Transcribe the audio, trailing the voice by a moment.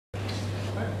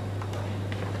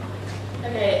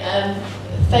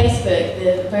Facebook,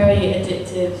 the very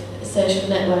addictive social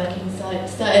networking site,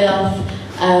 started off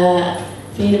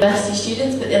for university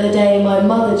students, but the other day my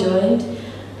mother joined,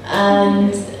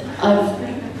 and I've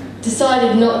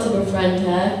decided not to befriend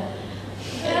her.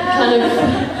 It kind of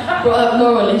brought up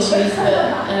moral issues, but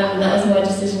that was my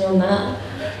decision on that.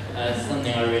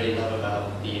 Something I really love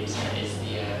about the internet is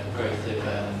the growth of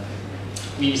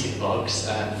music blogs,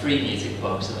 free music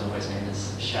blogs, otherwise known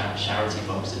as charity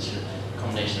blogs, which are a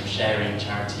combination of sharing,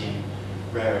 charity and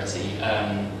rarity.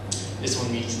 This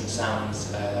one, Music and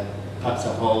Sounds, puts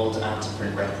up old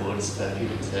out-of-print records for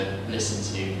people to listen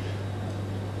to.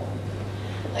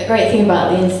 A great thing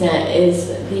about the internet is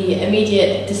the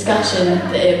immediate discussion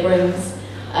that it brings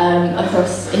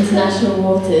across international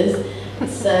waters.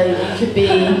 So you could be,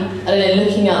 I don't know,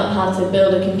 looking up how to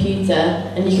build a computer,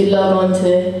 and you could log on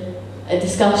to a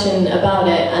discussion about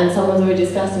it, and someone's already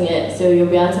discussing it, so you'll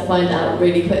be able to find out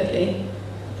really quickly.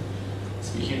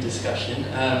 Speaking of discussion,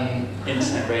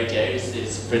 internet radio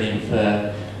is brilliant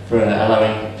for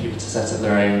allowing people to set up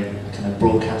their own kind of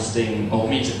broadcasting or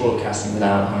music broadcasting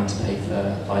without having to pay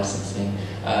for licensing.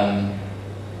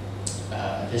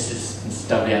 This is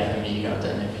WFMU. I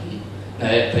don't know if you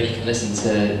know it, but you can listen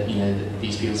to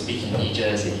these people speaking in New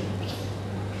Jersey.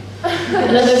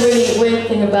 Another really weird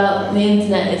thing about the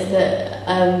internet is that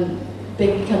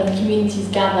big kind of communities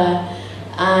gather,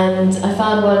 and I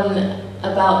found one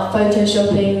about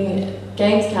photoshopping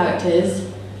games characters,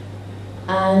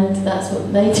 and that's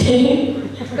what they do.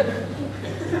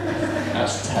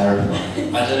 That's terrible.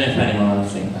 I don't know if anyone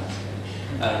else thinks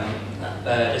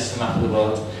that. Just a map of the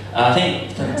world. I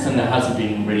think something that hasn't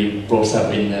been really brought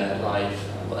up in the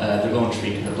launch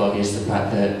week of the blog is the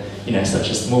fact that such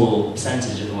a small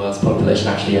percentage of the world's population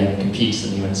actually own computers,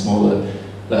 and even a smaller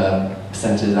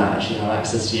percentage of that actually have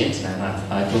access to the internet. And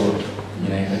I thought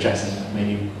addressing that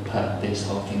maybe put this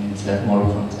whole thing into more of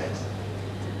a context.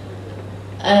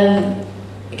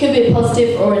 It could be a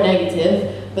positive or a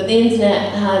negative, but the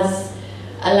internet has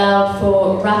allowed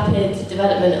for rapid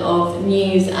development of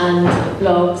news and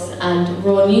blogs and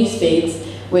raw news feeds,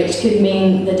 which could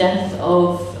mean the death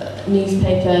of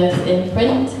newspapers in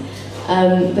print.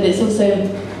 But it's also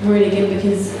really good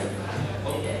because...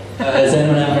 Has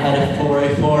anyone ever had a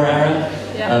 404 error?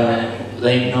 Yeah.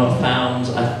 They've not found...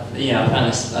 I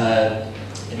found this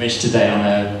image today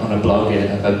on a blog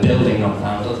of a building not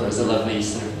found, although it's a lovely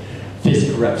sort of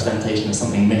physical representation of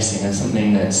something missing and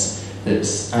something that's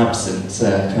absent,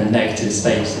 kind of negative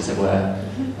space, as it were.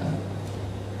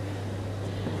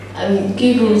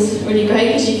 Google's really great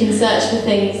because you can search for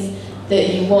things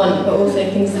that you want, but also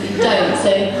things that you don't. So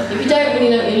if you don't really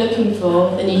know what you're looking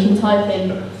for, then you can type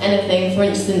in anything. For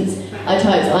instance, I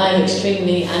typed "I am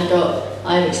extremely" and got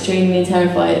 "I am extremely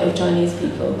terrified of Chinese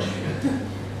people."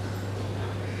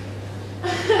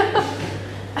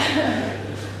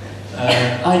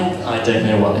 I don't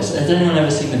know what this is. Has anyone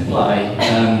ever seen The Fly?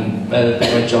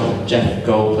 When Jeff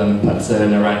Goldblum puts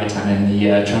an orangutan in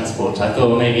the transport. I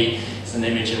thought maybe it's an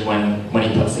image of when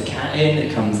he puts a cat in,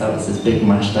 it comes out as this big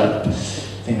mashed up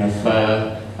thing of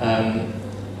fur. I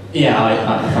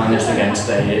found this again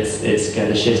today. It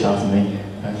scared the shit out of me.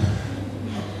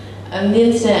 The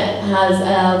internet has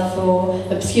allowed for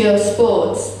obscure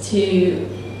sports to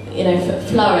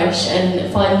flourish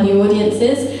and find new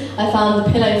audiences. I found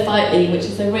the Pillow Fight League, which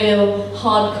is a real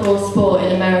hardcore sport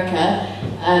in America.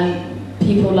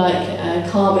 People like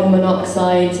carbon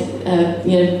monoxide,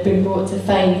 been brought to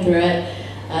fame through it.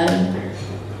 Has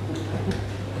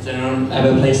anyone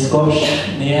ever played squash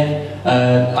near?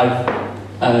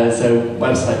 There's a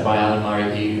website by Alan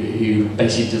Murray who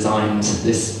basically designed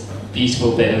this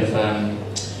beautiful bit of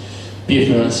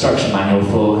beautiful instruction manual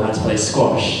for how to play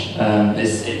squash.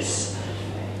 It's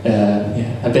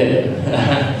a bit.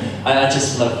 I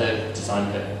just love the design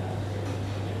of it.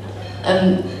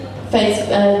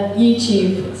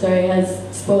 YouTube, has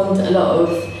spawned a lot of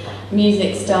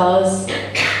music stars.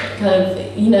 Kind of,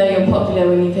 you're popular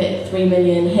when you've hit 3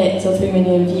 million hits or 3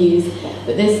 million views.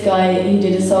 But this guy who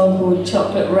did a song called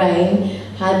 "Chocolate Rain"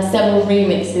 had several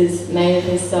remixes made of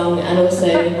his song, and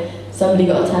also somebody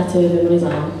got a tattoo of him on his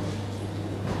arm.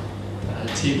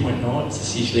 2.0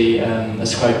 is usually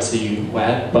ascribed to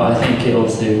web, but I think it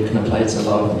also can apply to a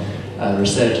lot of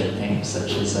resurgent things,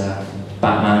 such as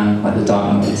Batman, like the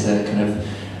Dark Knight, a kind of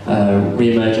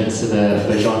re-emergence of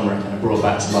a genre kind of brought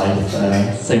back to life.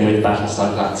 Same with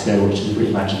Battlestar Galactica, which was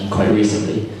reimagined quite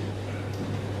recently.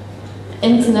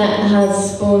 Internet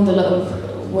has spawned a lot of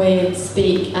weird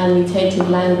speak and mutated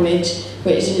language,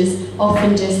 which is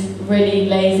often just really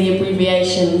lazy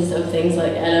abbreviations of things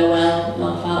like LOL,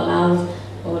 laugh out loud,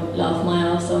 or laugh my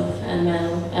ass off,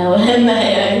 ML,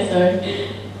 LMAO, sorry.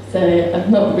 So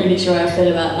I'm not really sure how I feel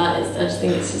about that. I just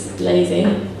think it's just lazy.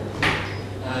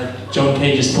 John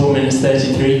Cage's 4 minutes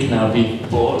 33 can now be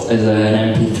bought as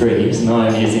an MP3. So not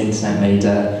only has the internet made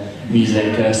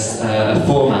music a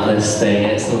formatless thing,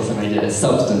 it's also made it a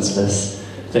substanceless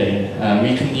thing.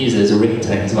 You can use it as a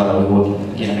ringtone as well,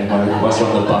 you know, whilst you're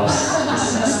on the bus,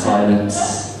 just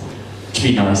silence. To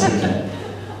be nice, isn't it?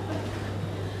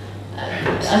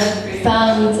 I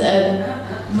found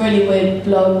a really weird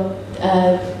blog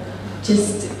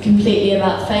just completely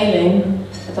about failing,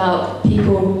 about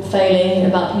people failing,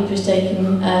 about people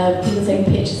taking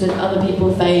pictures of other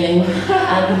people failing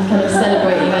and kind of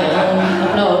celebrating it on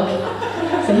a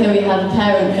blog. So here we have a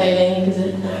parent failing because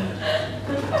of...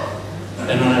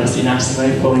 Anyone ever seen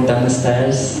Asimo falling down the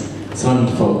stairs? It's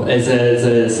wonderful. There's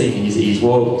a scene, he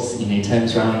walks, you know, he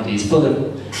turns around, he's full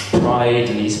of pride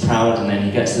and he's proud, and then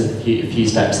he gets a few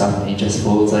steps up and he just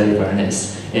falls over, and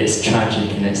it's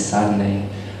tragic and it's saddening.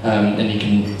 And you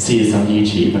can see this on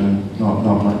YouTube and not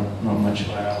much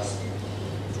where else.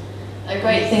 A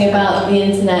great thing about the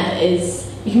internet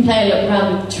is you can play a lot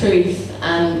around with truth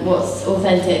and what's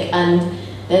authentic, and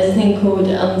there's a thing called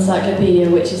Encyclopedia,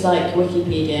 which is like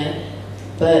Wikipedia,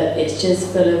 but it's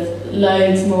just full of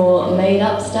loads more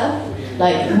made-up stuff,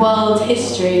 like world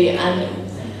history and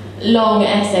long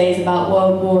essays about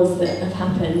world wars that have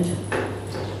happened.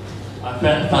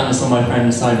 I found this on my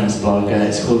friend Simon's blog.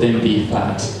 It's called In B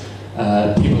Flat.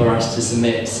 People are asked to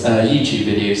submit YouTube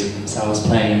videos of themselves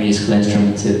playing a musical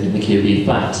instrument in the key of B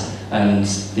flat, and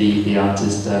the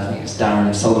artist, I think it's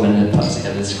Darren Solomon, puts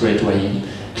together this grid where you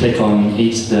click on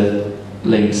each of the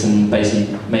links and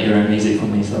basically make your own music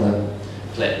from these other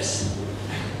clips.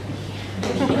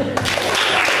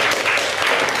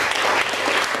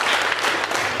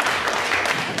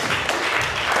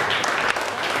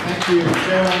 Thank you,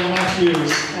 Joanne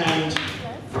Matthews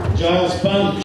and Giles Bunn.